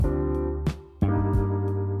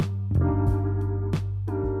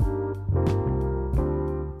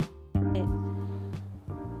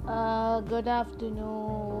Good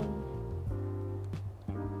afternoon,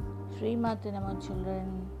 Srimati Nama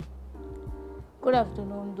children. Good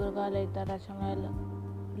afternoon, Durga, Laita, Rachamal,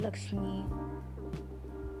 Lakshmi,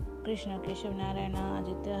 Krishna, Keshav, Narayana,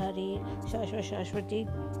 Aditya, Hari, Shashwati,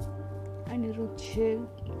 Anirudh,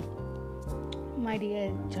 my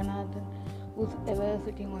dear Janardhan, who's ever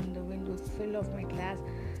sitting on the windowsill of my class.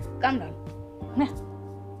 Come down.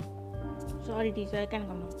 Sorry, teacher, I can't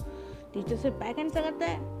come down. Teacher said, back and sagata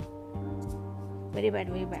hai. Very bad.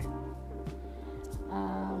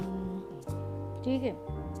 ठीक है,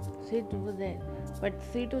 sit over there, but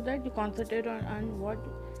see to that you concentrate on what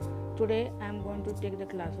today I am going to take the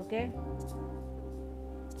class. Okay,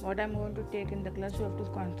 what I am going to take in the class, you have to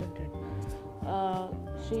concentrate.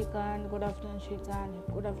 Shrikant, good afternoon Shrikant,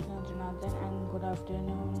 good afternoon Jonathan, and good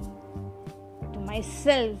afternoon to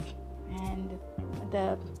myself and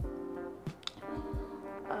the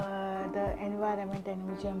environment in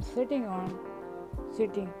which I am sitting.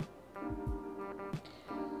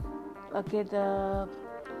 Okay, the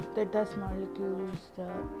dust molecules,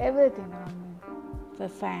 everything around me, the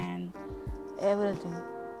fan, everything,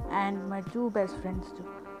 and my two best friends too.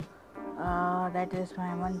 That is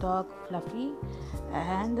my one dog Fluffy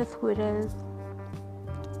and the squirrel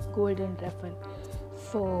Golden Retriever.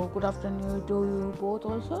 So good afternoon to you both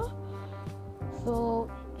also. So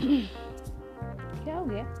क्या हो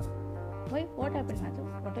गया? Why? What happened, Madam?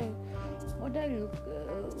 What are you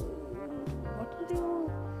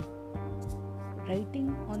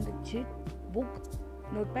writing on the sheet, book,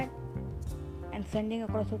 notepad, and sending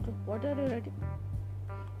across the top? What are you writing?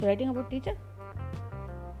 You're writing about teacher?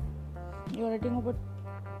 You're writing about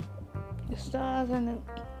the stars and the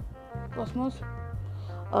cosmos?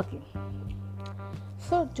 Okay.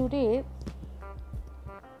 So today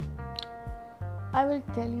I will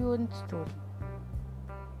tell you a story.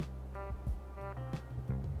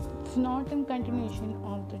 It's not in continuation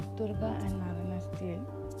of the Durga and Narayana's tale.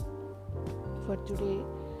 For today,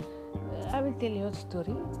 I will tell you a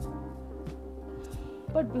story.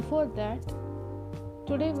 But before that,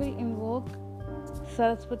 today we invoke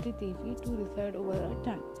Saraswati Devi to reside over our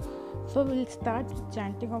tongue. So we'll start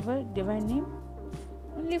chanting of her divine name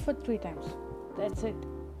only for 3 times. That's it.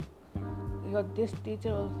 This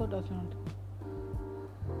teacher also does not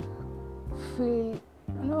feel.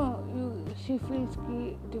 She feels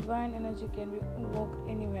that divine energy can be invoked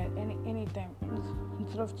anywhere, anytime.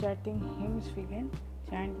 Instead of chanting hymns, we can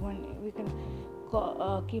chant one. We can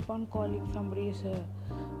keep on calling somebody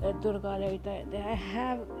Durga, Laita. I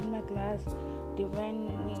have in my class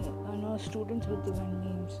students with divine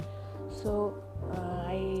names. So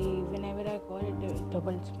whenever I call it,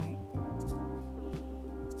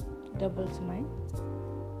 doubles my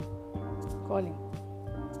calling.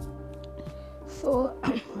 So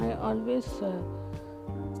I always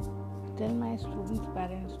tell my students'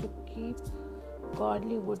 parents to keep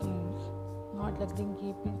godly good names, not like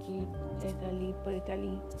Rinki, Pinky, Chaitali,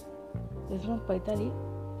 Paitali. There's no Paitali.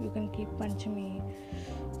 You can keep Panchami,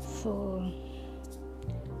 so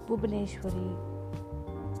Bhubaneswari,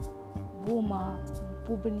 Bhuma,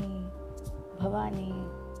 Bhubani, Bhavani,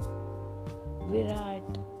 Virat,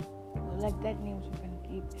 like that names you can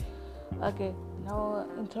keep. Okay. Now,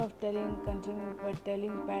 instead of telling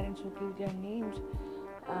parents to keep their names,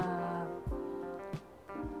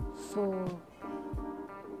 so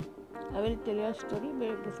I will tell you a story,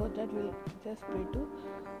 but before that we'll just pray to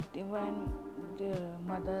Divine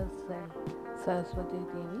Mother Saraswati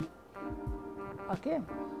Devi. Okay?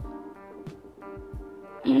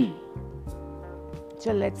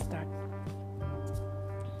 So let's start.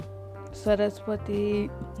 Saraswati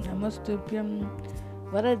Namastubhyam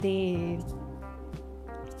Varade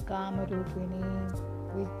Kamarupini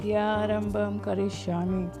Vidyarambam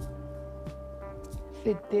Karishyami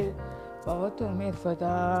Siddhir Bhavatu Me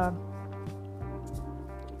Sada.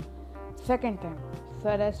 Second time.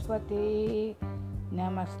 Saraswati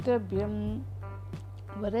Namastabhyam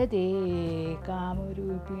Varade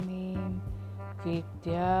Kamarupini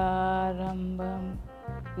Vidyarambam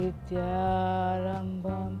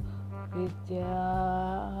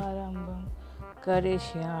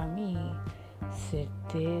Karishyami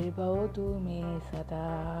Siddhir Bhavatu Me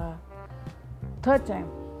Sada. Third time.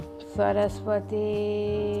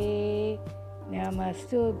 Saraswati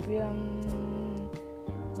Namastubhyam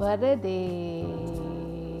Varade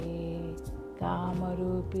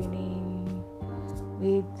Kamarupini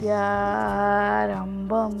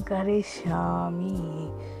Vidyarambam Karishyami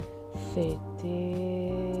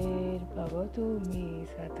Siddhir Bhavatu Me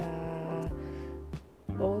Sada.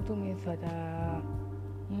 Bhavatu Me Sada.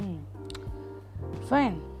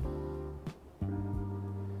 Fine.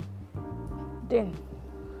 Then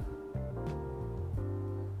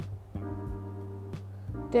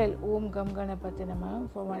tell Om Gam Ganapati Namaha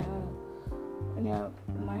for one in your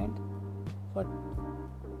mind for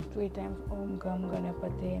 3 times. Om Gam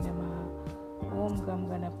Ganapati Namaha, Om Gam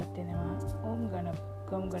Ganapati Namaha, Om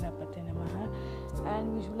Gam Ganapati Namaha,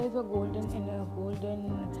 and visualize a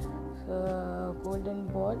golden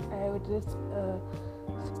ball which is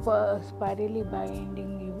spirally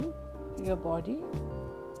binding your body.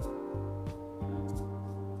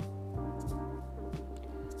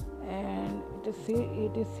 And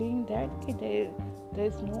it is saying that there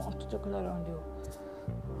is no obstacle around you.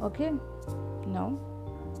 Okay, now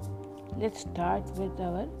let's start with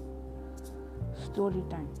our story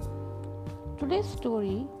time. Today's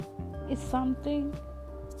story is something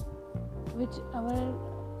which our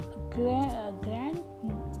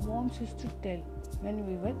grandmoms used to tell when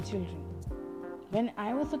we were children. When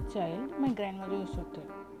I was a child, my grandmother used to tell.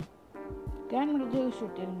 Grandmother used to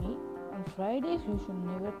tell me, on Fridays you should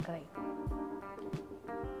never cry.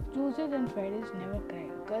 Tuesdays and Fridays never cry.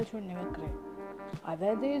 Girls should never cry.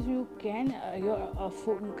 Other days you can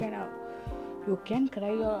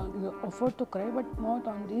cry, you afford to cry, but not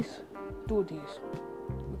on these 2 days,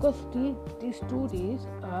 because these 2 days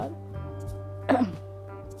are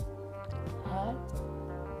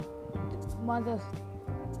Mother's Day,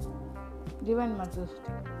 Divine Mother's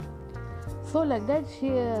Day. So like that,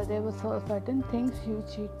 there were certain things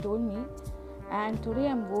she told me, and today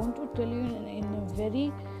I'm going to tell you in a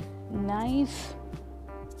very nice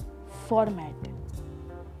format,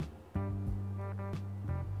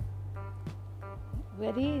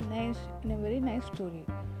 in a very nice story,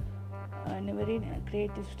 in a very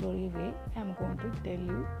creative story way. I'm going to tell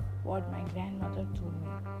you what my grandmother told me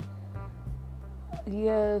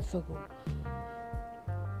years ago.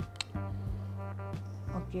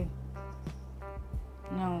 Okay,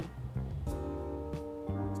 now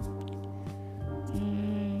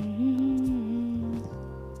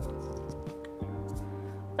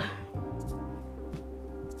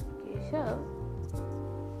Keshav,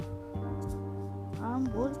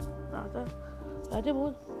 बोल राजा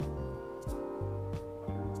बोल.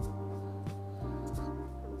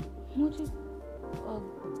 मुझे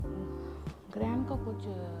grand का कुछ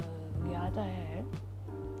याद आया है,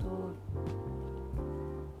 तो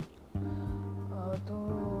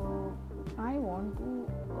I want to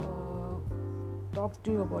talk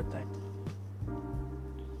to you about that.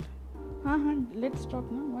 Let's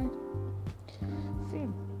talk now. Why? See,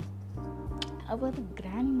 our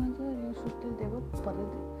grandmother used to tell they were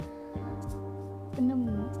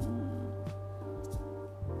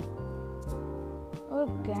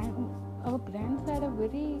our grands had a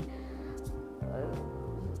very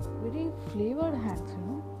flavored hands,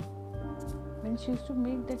 when she used to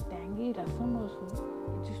make that tangy rasam also,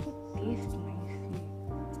 it used to taste nicely.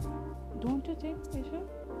 Don't you think, Keshav?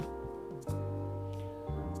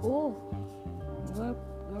 Oh, you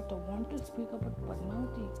want to speak about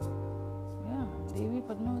Padmavati? Yeah, Devi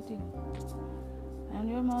Padmavati. And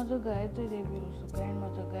your mother Gayatri Devi also,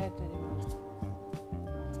 grandmother Gayatri Devi also.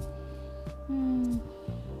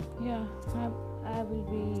 Yeah, I will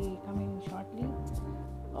be coming shortly,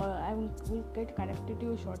 or I will get connected to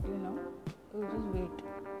you shortly now. You just wait.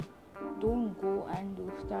 Don't go and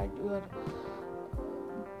start your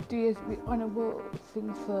TSB Anubhav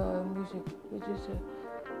sings music, which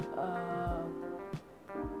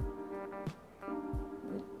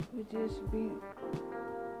is being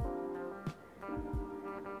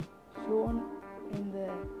shown in the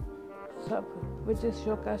sub, which is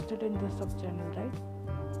showcasted in the sub channel, right?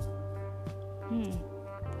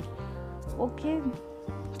 Okay,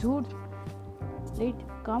 dude,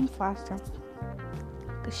 come faster.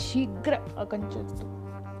 शीघ्र आगच्छन्तु.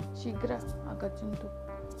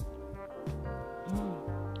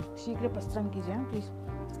 शीघ्र प्रस्थान कीजिए, please.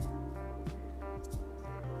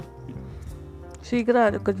 शीघ्र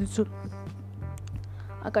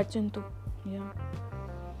आगच्छन्तु.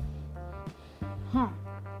 हाँ,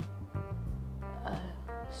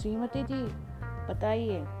 श्रीमती जी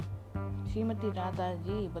बताइए, श्रीमती राधा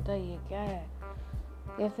जी बताइए, क्या है,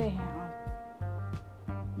 कैसे हैं आप?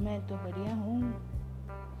 मैं तो बढ़िया हूँ.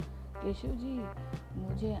 केशव जी,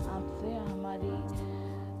 मुझे आपसे हमारी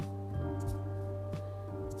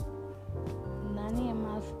नानी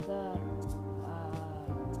अम्मा का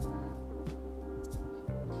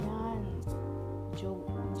ज्ञान जो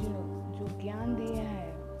ज्ञान दिया है,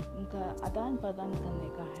 उनका आदान प्रदान करने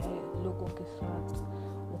का है लोगों के साथ.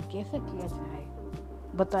 वो कैसे किया जाए,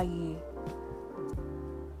 बताइए.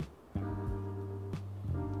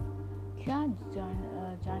 क्या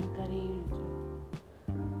जानकारी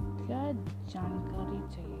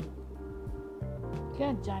चाहिए? क्या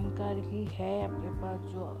जानकारी है आपके पास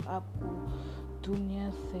जो आपको दुनिया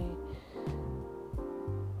से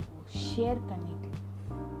शेयर करने की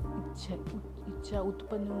इच्छा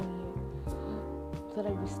उत्पन्न हुई है।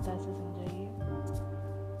 जरा विस्तार से समझाइए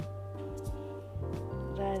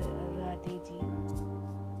राधे जी।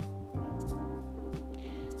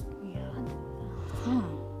 याद, हाँ,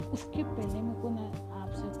 उसके पहले मेरे को ना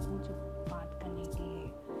आपसे कुछ बात करने की है।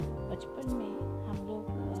 बचपन में हम लोग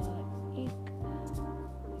एक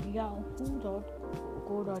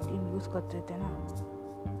yahoo.co.in यूज करते थे ना,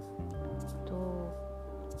 तो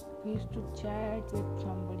we used to chat with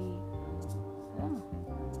somebody,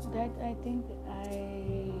 that I think I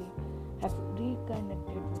have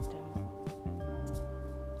reconnected with them.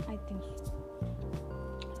 I think so.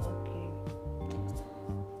 Okay,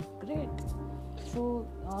 great. So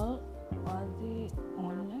are they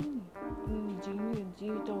online in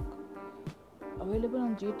Gtalk, available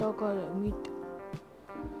on Gtalk or Meet?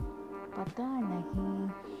 पता नहीं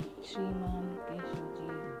श्रीमान केशव जी।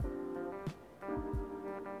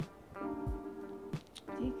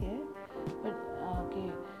 ठीक है, पर ओके,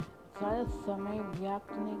 सारा समय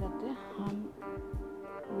व्याप्त नहीं करते हम,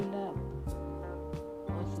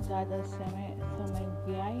 ज़्यादा समय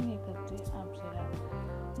व्यय नहीं करते। आप जरा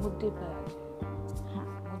मुद्दे पर आ जाए। हाँ,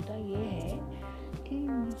 मुद्दा ये है कि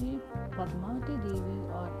मुझे पद्मावती देवी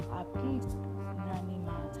और आपकी नानी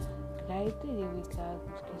माँ गायत्री देवी का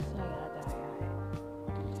कुछ किस्सा याद आया है।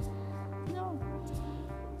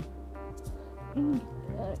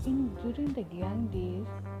 During the young days,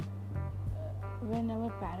 when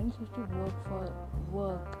our parents used to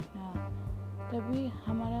work ना, तभी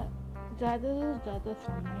हमारा ज़्यादा से ज़्यादा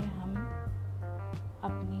समय हम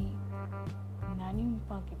अपनी नानी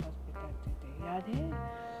माँ के पास बिताते थे। याद है,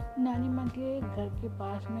 नानी माँ के घर के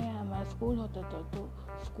पास में हमारा स्कूल होता था, तो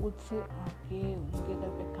स्कूल से आके उनके घर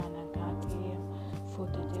पे खाना खा के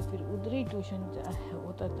सोते थे, फिर उधर ही ट्यूशन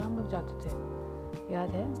होता था, हम लोग जाते थे। याद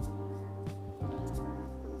है?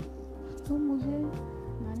 तो मुझे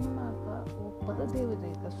नानी माँ का वो पतिदेवता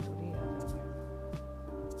का स्टोरी याद आ गया।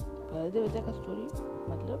 पतिदेवता का स्टोरी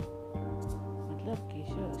मतलब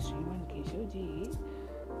श्रीमान केशव जी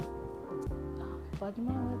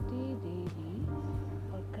पद्मावती देवी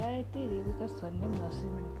और गायत्री देवी का सरनेम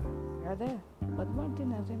नरसिम्हन का। याद है? पद्मावती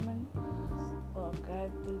नरसिम्हन और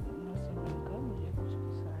गायत्री नरसिम्हन का मुझे कुछ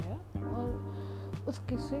किस्सा आया, और उस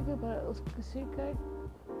किस्से का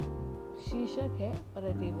शीर्षक है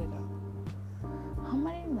पतिदेवता।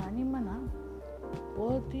 हमारी नानी माँ ना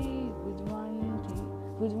बहुत ही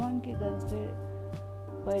विद्वान के घर से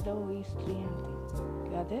पैदा हुई स्त्रियाँ थी।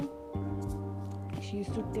 याद है? She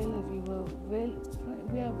used to tell us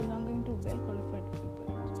we are belonging to well qualified people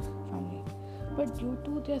family, but due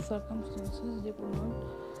to their circumstances they could not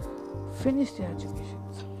finish their education.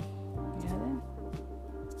 याद है?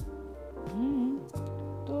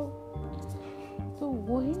 तो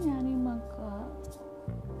वही नानी माँ का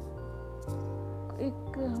एक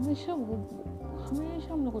हमेशा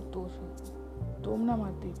हम लोग को तोमना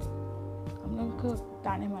मारती थी, हम लोग को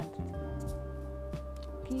ताने मारती थी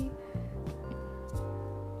कि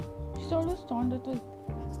she always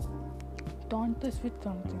taunt us with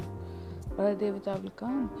something. Pradevata will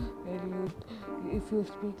come, if you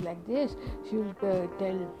speak like this, she will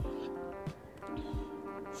tell,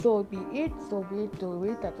 so be it,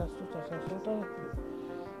 tata.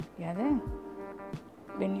 याद है?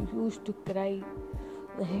 When you used to cry,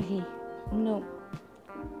 no,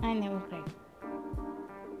 I never cried.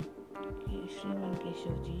 श्रीमान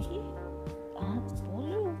केशव जी, आप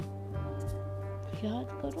बोलो, याद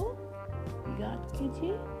करो, याद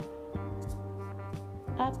कीजिए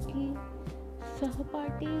आपकी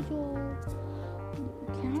सहपाठी जो,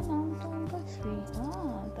 क्या नाम था उनका,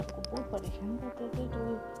 श्रीकांत, आपको बहुत परेशान करते थे, तो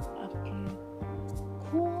आपके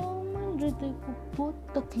कोमल हृदय को बहुत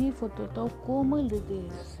तकलीफ होता था। कोमल हृदय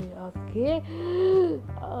से आके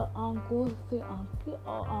आंखों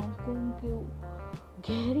के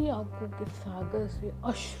गहरी आंखों के सागर से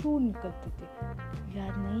अश्रु निकलते थे।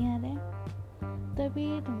 याद नहीं आ रहा है?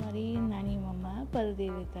 तभी तुम्हारी नानी मम्मा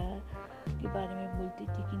परदेवता के बारे में बोलती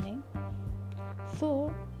थी कि नहीं। सो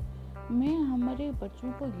मैं हमारे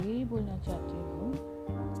बच्चों को यही बोलना चाहती हूँ,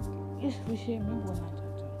 इस विषय में बोलना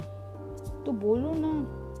चाहती हूँ, तो बोलो ना,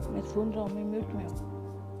 मैं सुन रहा हूँ, मैं म्यूट में हूँ।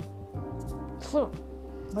 सो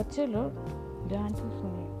बच्चे लोग ध्यान से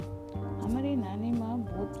सुनिए। हमारी नानी माँ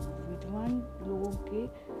बहुत विद्वान लोगों के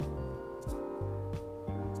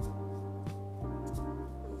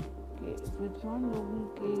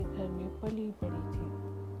घर में पली पड़ी थी।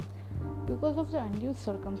 Because of the undue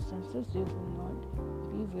circumstances, they could not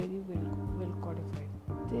be very well qualified.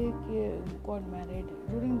 They got married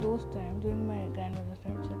during those times, during my grandmother's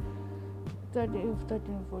time.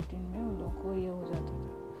 13-14 में उन लोगों को ये हो जाता था.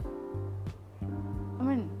 I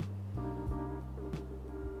mean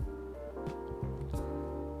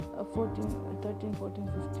 13, 14, 15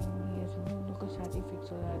 years में उन लोग का शादी फिक्स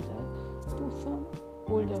हो जाता है to some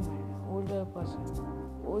older person.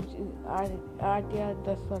 वो 8 या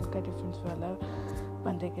 10 साल का डिफरेंस वाला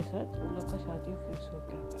बंदे के साथ उन लोग का शादी फिक्स हो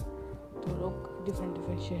गया था. तो लोग डिफरेंट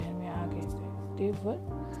शहर में आ गए थे.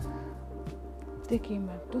 They came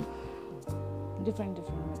back to different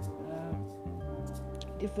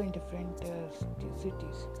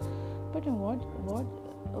cities. But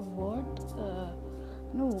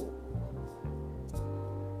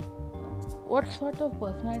what sort of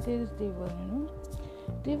personalities they were,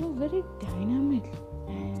 they were very dynamic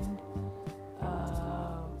and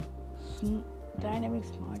dynamic,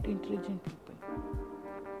 smart, intelligent people,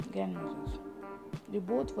 grandmothers. They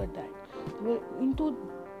both were that. They were into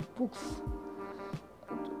books,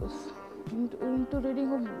 into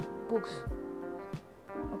reading of books,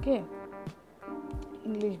 okay,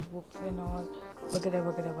 English books and all,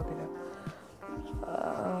 वगैरह.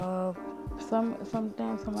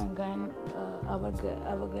 Sometimes our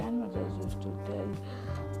grandmothers used to tell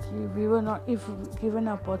we were not, if given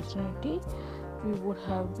opportunity we would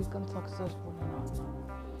have become successful and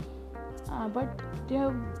all. But they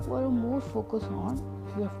were more focused on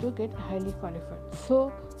you have to get highly qualified,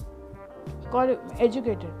 so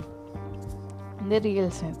educated in the real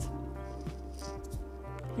sense,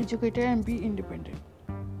 educated and be independent,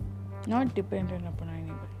 not dependent upon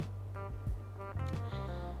anybody.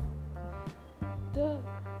 The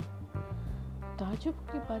ताजुब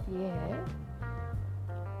की बात यह है,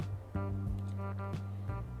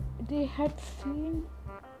 they had seen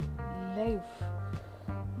life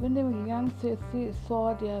when they were young. They saw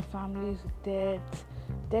their families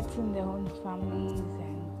deaths in their own families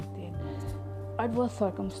and their adverse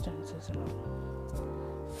circumstances and all.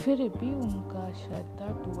 फिर भी उनका श्रद्धा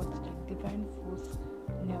towards the divine force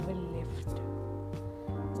never left.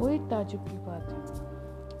 वही ताजुब की बात है.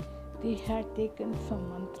 They had taken some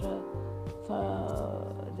mantra,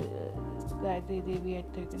 Gayatri Devi had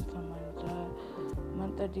taken some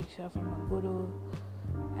mantra diksha from a guru,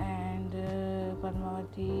 and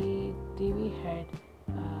Padmavati Devi had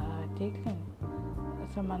taken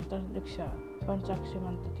some mantra diksha, Panchakshari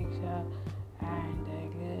mantra diksha, and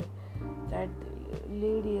that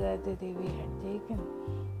lady Gayatri Devi had taken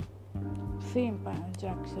same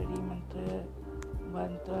Panchakshari mantra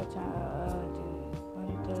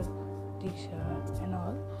diksha and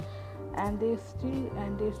all, and they used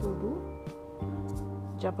to do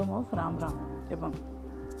japam of Ram Japam.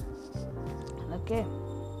 Okay,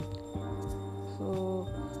 so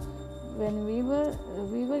when we were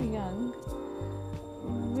young,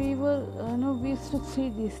 we used to see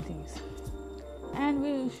these things, and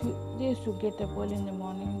they used to get up early in the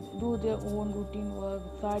morning, do their own routine work.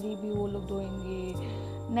 Sari भी वो लोग धोएंगे,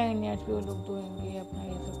 नए net भी वो लोग धोएंगे, अपना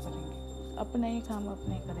ये सब करेंगे, अपना ही काम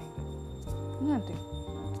अपने करेंगे, nothing.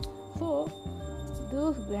 So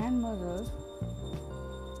those grandmothers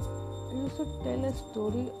used to tell a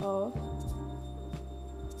story of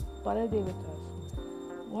Paradevatas.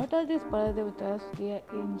 What are these Paradevatas? They are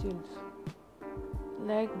angels.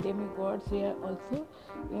 Like demigods, they are also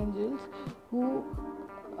angels who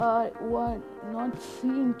are not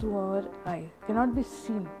seen through our eyes, cannot be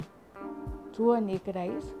seen through our naked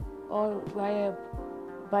eyes or via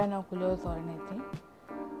binoculars or anything,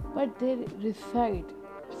 but they reside.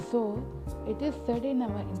 So it is said in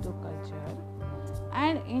our Hindu culture,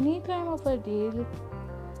 and any time of the day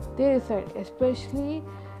they reside. Especially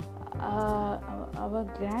our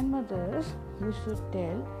grandmothers used to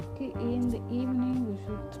tell that in the evening we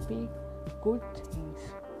should speak good things,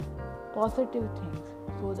 positive things,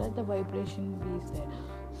 so that the vibration is there.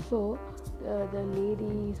 So the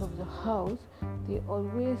ladies of the house, they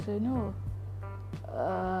always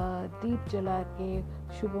दीप जला के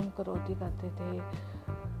शुभम करोति करते थे,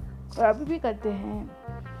 और अभी भी करते हैं,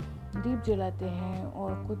 दीप जलाते हैं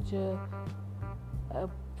और कुछ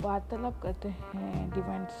वार्तालाप करते हैं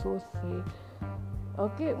डिवाइन सोर्स से.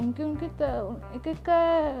 ओके, उनके एक का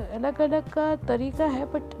अलग का तरीका है,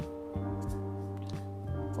 बट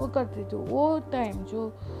वो करते थे. वो टाइम जो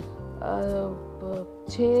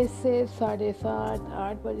 6 से 7:30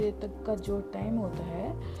 8 बजे तक का जो टाइम होता है,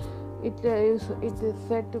 it is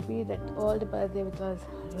said to be that all the Paradevatas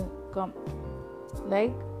come,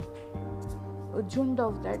 like a jund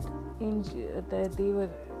of that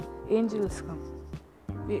angels come,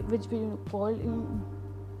 which we call in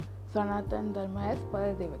Sanatan Dharma as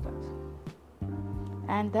Paradevatas.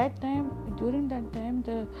 And during that time,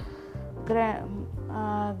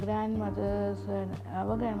 grandmothers and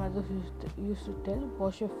our grandmothers used to tell,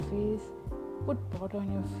 wash your face, put powder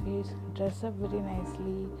on your face, dress up very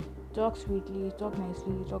nicely, talk sweetly, talk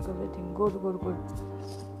nicely, talk everything good.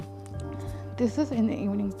 This is in the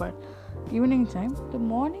evening time. The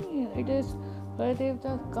morning it is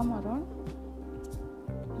Varadevtas come around,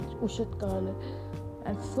 it's Ushat Kala,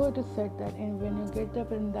 and so it is said that when you get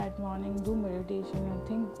up in that morning, do meditation and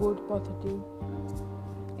think good, positive.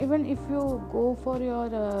 Even if you go for your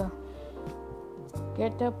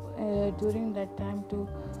get up during that time to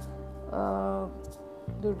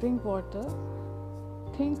drink water,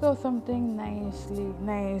 think of something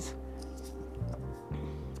nice,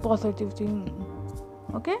 positive thing.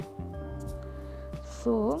 Okay?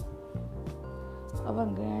 So our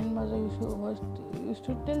grandmother used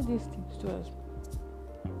to tell these things to us.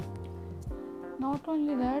 Not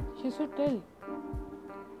only that, she used to tell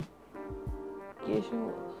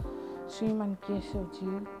श्रीमान केशव जी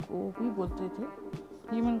को भी बोलते थे,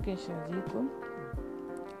 श्रीमान केशव जी को,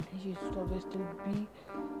 he should always be,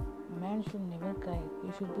 man should never cry,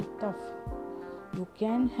 you should be tough, you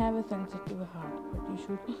can have a sensitive heart, but you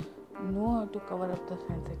should know how to cover up the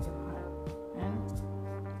sensitive heart, and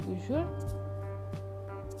you should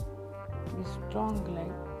be strong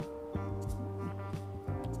like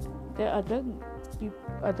the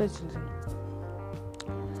other children.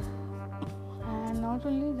 And not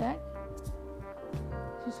only that,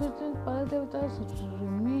 she said that Paradevatas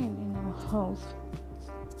remain in our house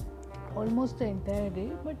almost the entire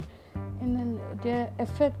day, but their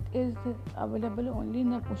effect is available only in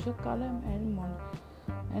the Ushakala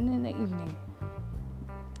and in the evening.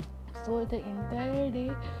 So the entire day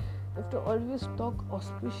you have to always talk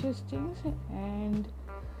auspicious things and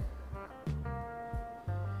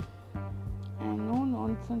no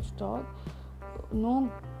nonsense talk, no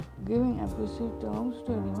giving abusive terms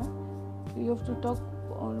to anyone. You have to talk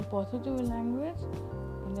on a positive language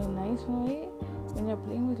in a nice way when you're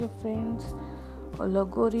playing with your friends or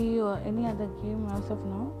Lagori or any other game as of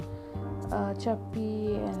now,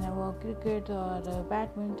 Chappi and cricket or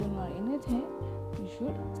badminton or anything. You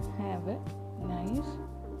should have a nice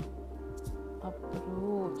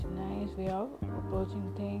approach, nice way of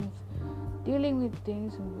approaching things, dealing with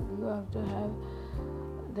things. You have to have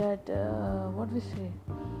that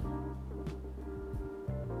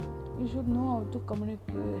you should know how to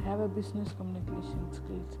communicate, have a business communication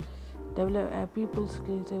skills, develop people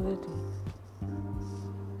skills, everything.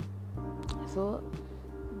 So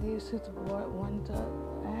this is one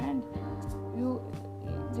and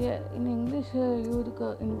in English you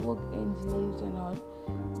invoke angels and all.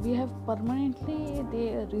 We have permanently,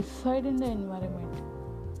 they reside in the environment.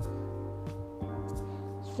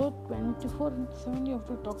 So 24/7 you have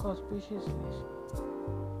to talk auspiciousness.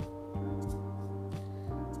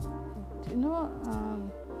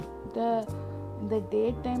 The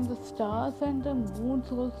daytime, the stars and the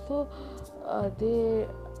moons also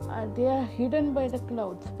they are hidden by the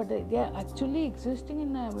clouds, but they are actually existing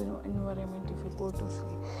in the environment. If you go to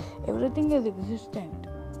see, everything is existent.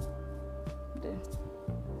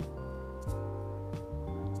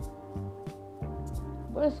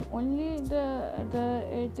 But only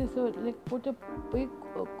it is like put a big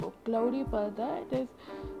cloudy parda. It is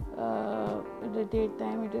the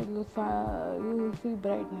daytime. It is you see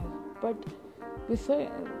brightness, but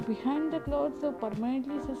behind the clouds,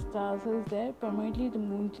 permanently the stars is there. Permanently the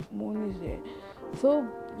moon is there. So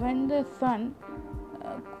when the sun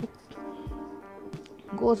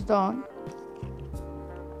goes down,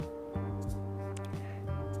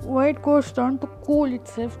 why it goes down to cool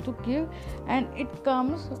itself, to give, and it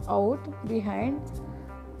comes out behind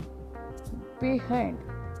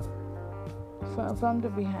from the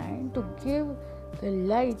behind to give the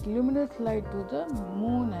light, luminous light to the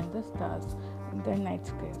moon and the stars in the night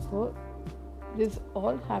sky. So this is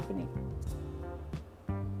all happening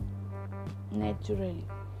naturally.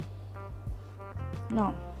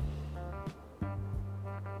 Now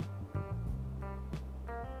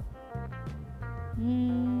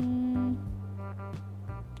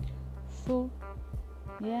so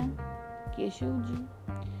yeah, Keshav ji,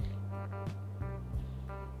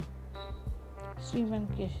 श्रीमान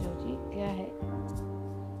केशव जी क्या है?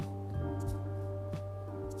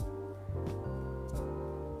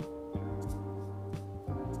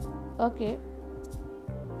 Okay.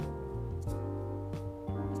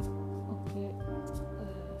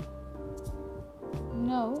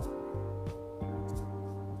 Now,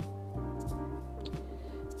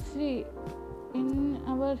 see, in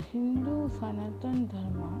our Hindu Sanatan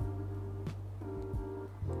Dharma,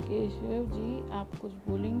 Keshav ji आप कुछ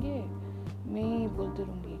बोलेंगे, मैं बोलते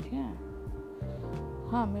रहूँगी क्या?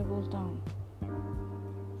 हाँ, मैं बोलता हूँ.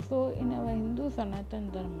 So in our Hindu Sanatan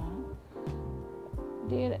Dharma,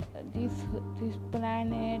 there these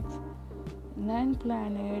planets, 9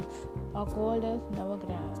 planets are called as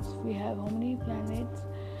Navagrahas. We have how many planets?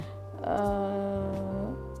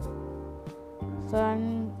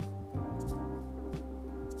 Sun,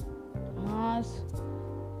 Mars,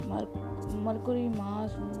 Mercury,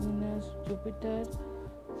 Mars, Venus, Jupiter,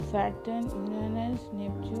 Saturn, Uranus,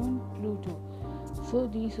 Neptune, Pluto. So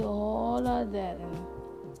these all are there.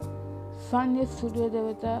 Sun is Surya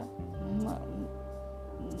Devata.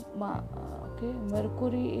 Okay,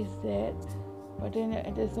 Mercury is there, but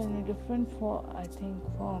it is in a different form. I think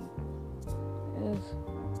form.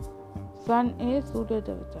 Sun is Surya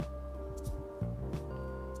Devata.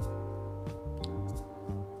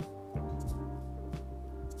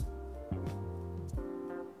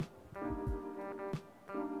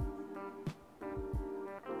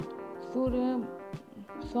 Surya,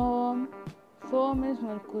 Som is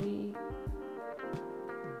Mercury.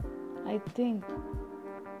 I think.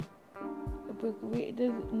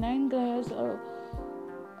 The 9 grahas are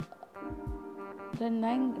the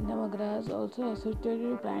 9 navagrahas also associated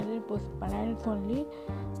with planets only,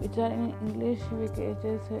 which are in English it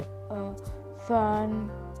is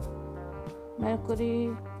Sun,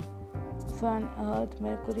 Mercury, Sun, Earth,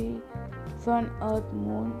 Mercury, Sun, Earth,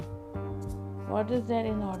 Moon. What is there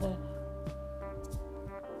in order?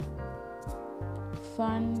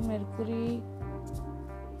 Sun, Mercury,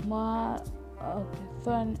 Mars,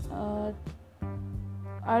 Sun, Earth.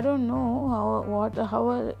 I don't know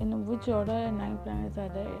how in which order 9 planets are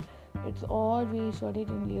there. It's all we studied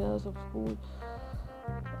in years of school.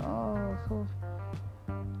 So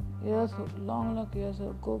years, long years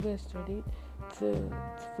ago we studied. It's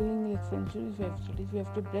feeling like centuries we have studied. We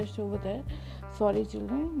have to brush over there. Sorry,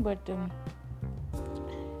 children, but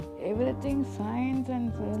everything science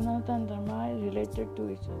and Sanatan Dharma is related to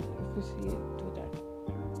each other. If you see it to that.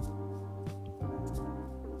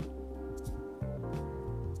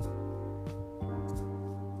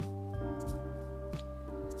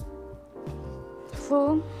 So,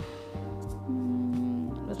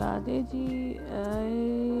 Radhe ji, I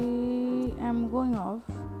am going off.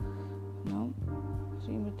 No,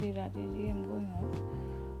 Srimati Radhe ji, I am going off.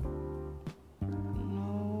 No,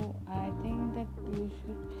 I think that you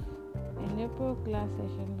should end up your class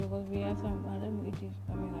session because we have some other meetings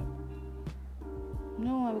coming up.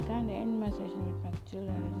 No, I can't end my session with my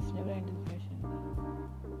children. I just never end the session.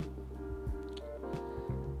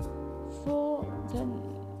 So then.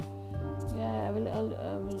 Yeah, I will.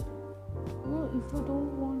 No, if you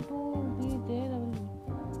don't want to be there,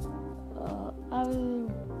 I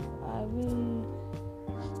will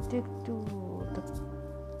stick to the.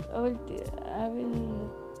 I will.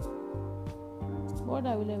 What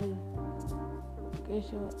I will.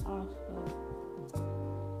 Keshav ask.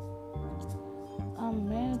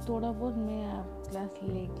 मैं थोड़ा बहुत मैं class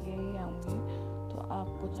लेके ही आऊँगी, तो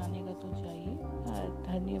आपको जाने का तो चाहिए.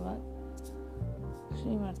 धन्यवाद.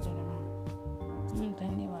 श्रीमती नमः.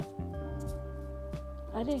 धन्यवाद.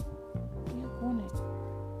 अरे ये कौन है?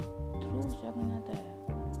 ध्रुव जगन्नाथ है.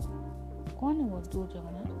 कौन है वो ध्रुव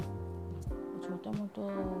जगन्नाथ? छोटा मोटा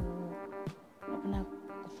अपना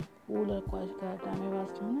स्कूल और कॉलेज का टाइम पास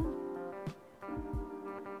था ना,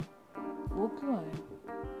 वो क्यों आए?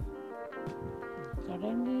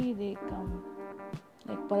 Suddenly they come,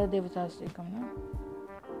 like Paradevatas they come, no?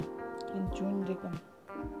 In June they come.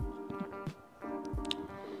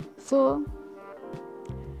 So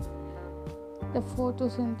the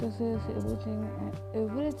photosynthesis, everything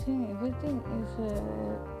is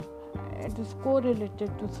it is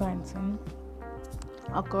correlated to science,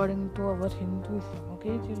 according to our Hinduism.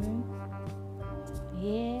 Okay, children?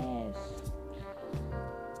 Yes.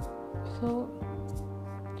 So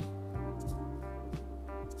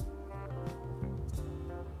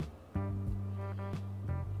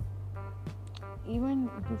even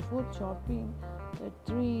before chopping the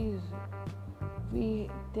trees,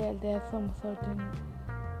 there are some certain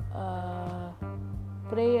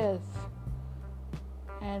prayers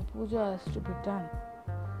and pujas to be done,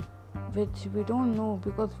 which we don't know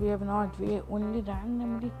because we only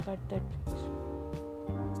randomly cut that trees.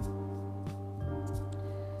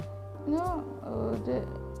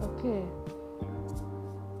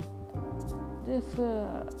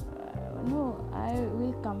 I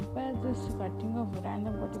will compare this cutting of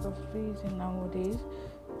random cutting of trees in nowadays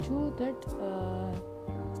to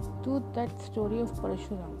that story of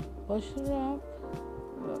Parshuram. Parshuram,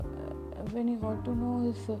 when he got to know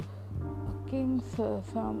his kings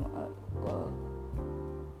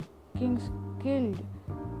killed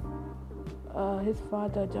his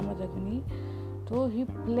father Jamadagni, so he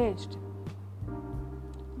pledged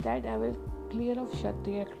that I will clear of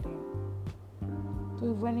Kshatriya claim.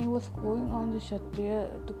 So when he was going on the Kshatriya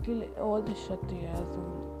to kill all the Kshatriyas,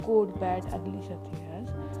 good, bad, ugly Kshatriyas,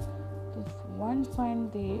 so one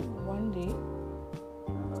day,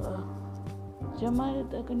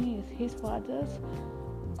 Jamadagni, his father's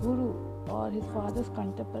guru or his father's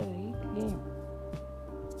contemporary, came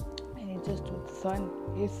and he just told son,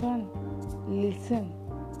 listen.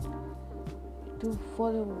 For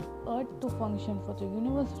the earth to function, for the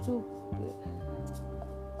universe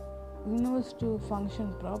to function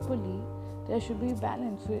properly, there should be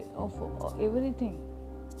balance of everything.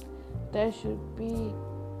 There should be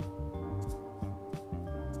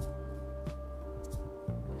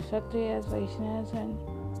Kshatriyas, Vaishyas and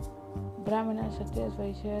Brahmanas, Kshatriyas,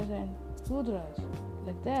 Vaishyas and Sudras,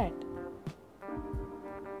 like that.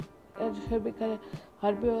 There should be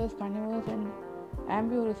herbivorous, carnivorous and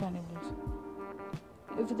amphivorous animals.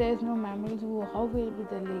 If there is no mammals, how will be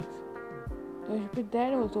the lakes? There should be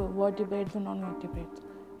there also vertebrates and non-vertebrates.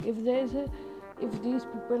 If these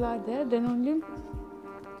people are there, then only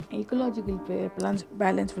ecological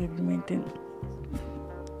balance will be maintained.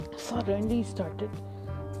 Suddenly he started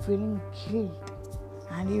feeling guilt,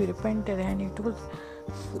 and he repented and he told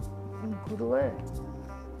Guru,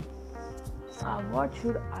 what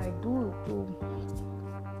should I do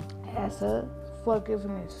as a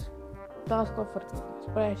forgiveness? Task of forgiveness,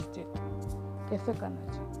 prayashchit, कैसे करना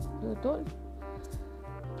चाहिए? You told,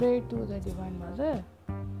 pray to the Divine Mother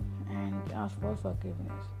and ask for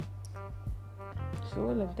forgiveness. So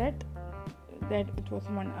like that it was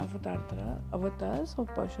one avatars of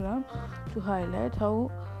Parshuram to highlight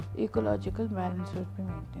how ecological balance should be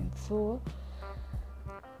maintained. So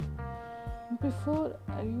before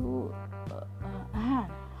you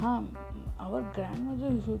our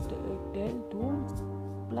grandmother used to tell, don't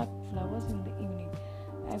pluck flowers in the evening.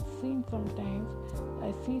 I see sometimes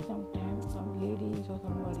some ladies or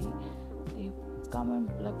somebody, they come and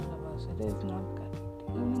pluck flowers. It is not correct.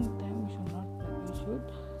 Evening time you should not pluck. You should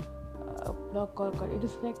pluck or cut. It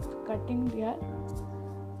is like cutting their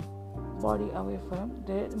body away from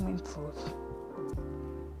their main source.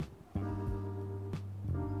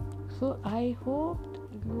 So I hope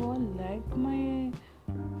you all liked my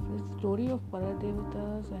story of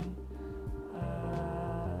Paradevatas and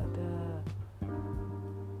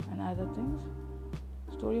other things.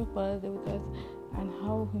 Story of Paradevatas and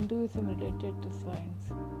how Hinduism related to science.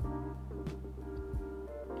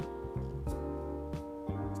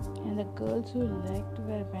 And the girls who like to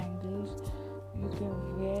wear bangles, you can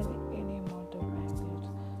wear any amount of bangles.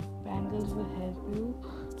 Bangles will help you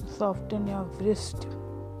to soften your wrist.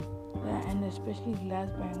 And especially glass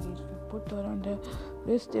bangles, if you put around the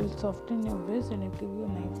wrist, they will soften your wrist and it will give you a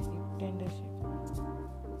nice shape, tender shape.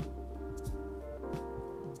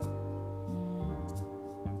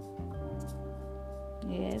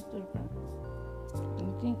 Yes, Durga.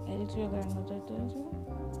 Anything else your grandmother tells you?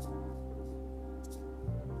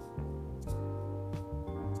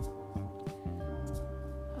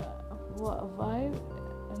 Why,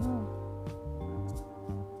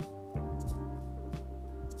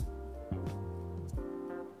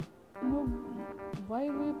 why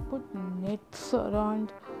we put nets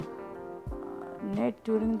around net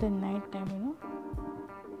during the night time,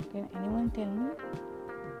 Can anyone tell me?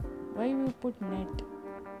 Why we put net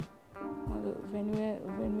when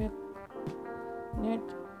we net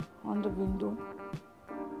on the window?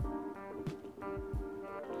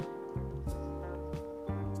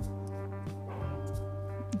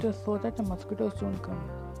 Just so that the mosquitoes don't come.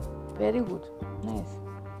 Very good. Nice.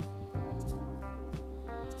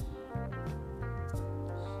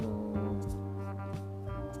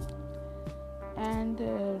 And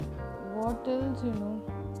what else,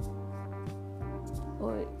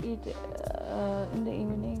 in the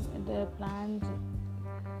evening the plants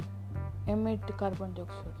emit carbon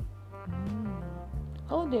dioxide.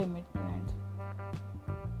 How they emit plants?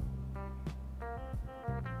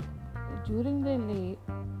 During the day,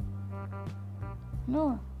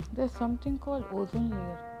 there's something called ozone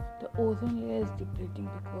layer. The ozone layer is depleting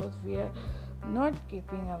because we are not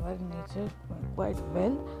keeping our nature quite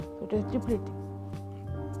well, so it is depleting.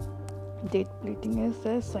 Depleting is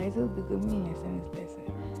the size is becoming less and less,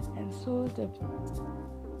 and so the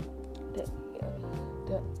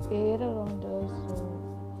air around us,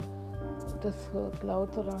 the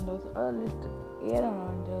clouds around us, air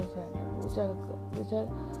around us,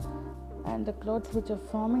 and the clouds which are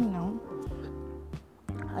forming now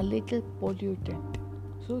are a little pollutant.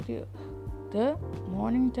 So the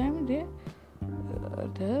morning time the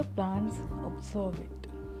plants absorb it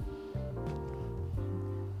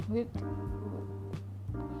with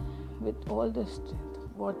all the strength.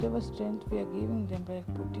 whatever strength we are giving them by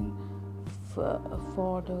putting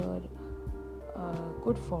fodder,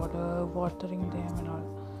 good fodder, watering them and all,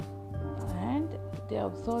 and they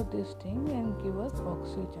absorb this thing and give us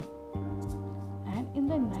oxygen. And in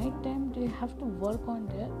the night time they have to work on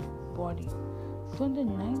their body. So in the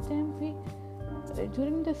night time we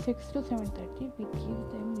during the 6 to 7:30 we give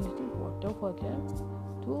them little water for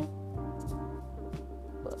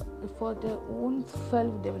their own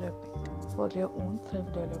self-development, for their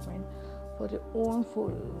own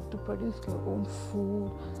food, to produce their own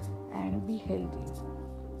food and be healthy.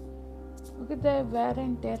 Okay, the wear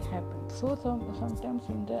and tear happens. So sometimes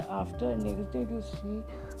in the after next day you see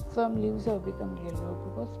some leaves have become yellow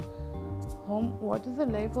because what is the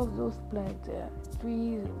life of those plants?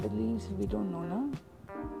 Trees, the leaves, we don't know, no?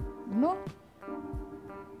 No?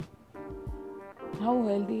 How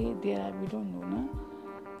healthy they are, we don't know, no?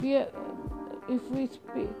 If we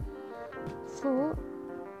speak, so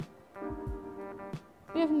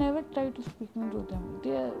we have never tried to speaking to them.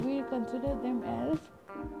 We consider them as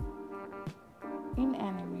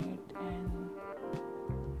inanimate, and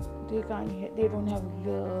they can't hear, they don't have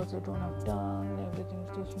ears, they don't have tongue, everything's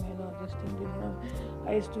to smell or this thing, they don't have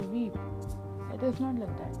eyes to weep. It is not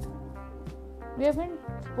like that. We haven't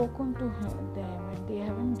spoken to them and they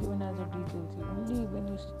haven't given us the details. Only when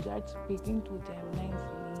you start speaking to them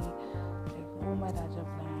nicely, like, oh my Raja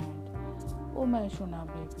plant, oh my Shona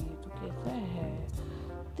baby, tu kaisa hai,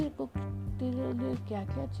 तेरे लिए क्या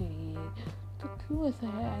क्या चाहिए, तो क्यों ऐसा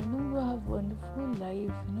है, I know you have wonderful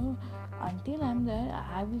life, until I'm there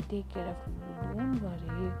I will take care of you, don't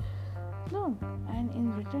worry. No, and in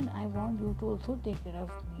return I want you to also take care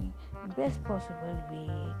of me in best possible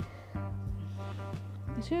way.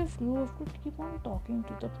 So if you have to keep on talking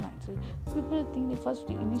to the plants, people think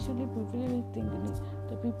initially people will think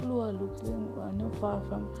the people who are looking far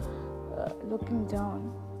from looking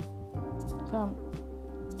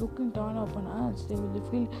down upon us, they will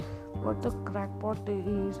feel what the crackpot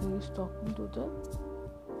is who is talking to the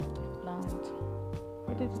plants.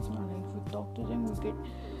 But it is not. If we talk to them,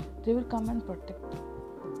 they will come and protect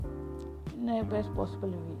in the best possible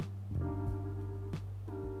way.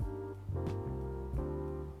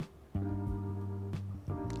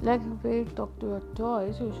 Like if you talk to your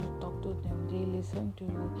toys, you should talk to them. They listen to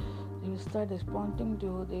you. They will start responding to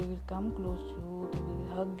you. They will come close to you. They will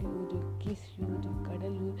hug you. They will kiss you. They will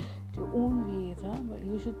cuddle you. Your own ways, but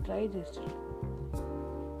you should try this.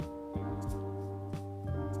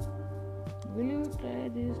 Will you try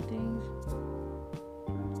these things?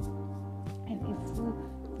 And if you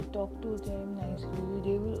talk to them nicely,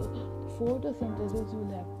 they will photosynthesis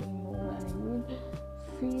will happen more, and you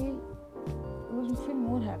will feel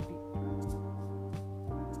more happy.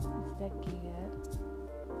 Is that clear?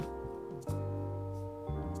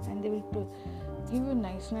 And they will give you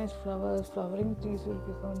nice flowers. Flowering trees will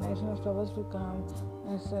become nice flowers will come.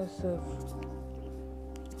 Nice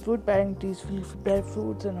fruit bearing trees will bear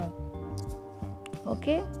fruits and all.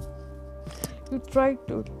 Okay? You try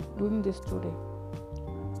to doing this today.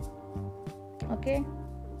 Okay?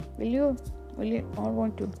 Will you or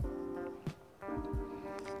want to?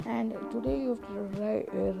 And today you have to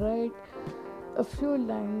write a few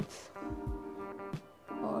lines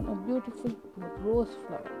on a beautiful rose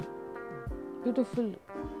flower. Beautiful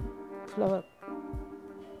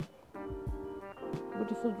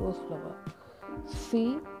rose flower.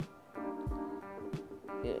 See,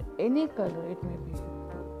 any color it may be,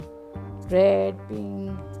 red,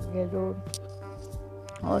 pink, yellow,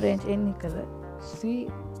 orange, any color. See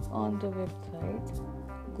on the website,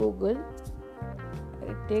 Google,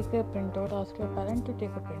 take a printout, ask your parent to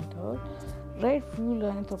take a printout, write few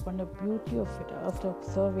lines upon the beauty of it after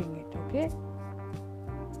observing it. Okay,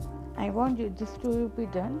 I want you this to be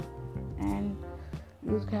done, and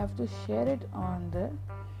you have to share it on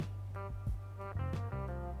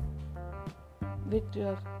with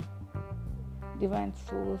your divine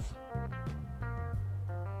source,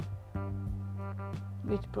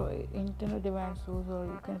 internal divine source, or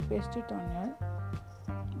you can paste it on your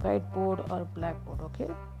whiteboard or blackboard. Okay,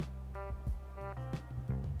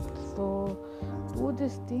 so do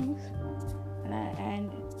these things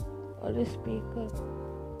and always speak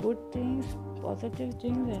good things, positive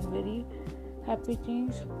things, and very happy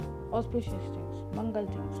things, auspicious things, mangal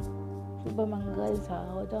things, Subha Mangal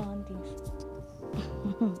Sahodhan things.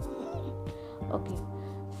 Okay,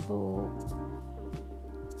 so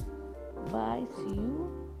bye, see you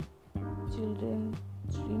children.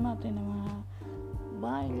 Shri Mate Namaha.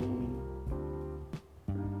 Bye.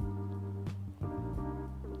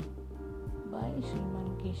 Bye श्रीमान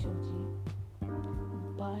Keshav ji.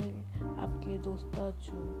 Bye आपके दोस्त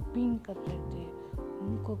जो ping कर रहे थे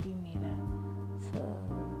उनको भी मेरा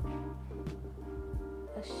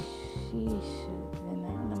शीश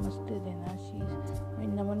देना, नमस्ते देना, शीश मैं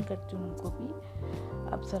नमन करती हूँ उनको भी।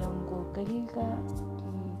 अब ज़रा उनको कहिएगा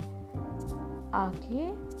कि आके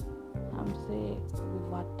हमसे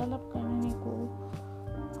वार्तालाप करने को,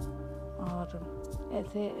 और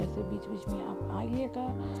ऐसे बीच बीच में आप आइएगा।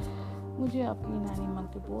 मुझे आपकी नानी माँ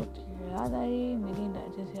की बहुत याद आई,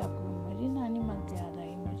 जैसे आपको मेरी नानी माँ की याद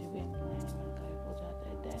आई, मुझे भी अपनी नानी माँ का बहुत याद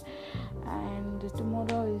आता है। And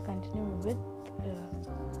tomorrow will continue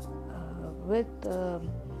with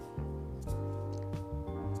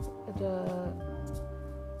the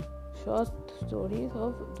short stories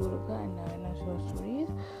of Durga and Narayana short stories.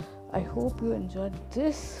 I hope you enjoyed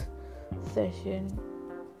this session.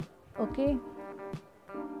 Okay,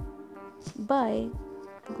 bye,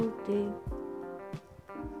 good day.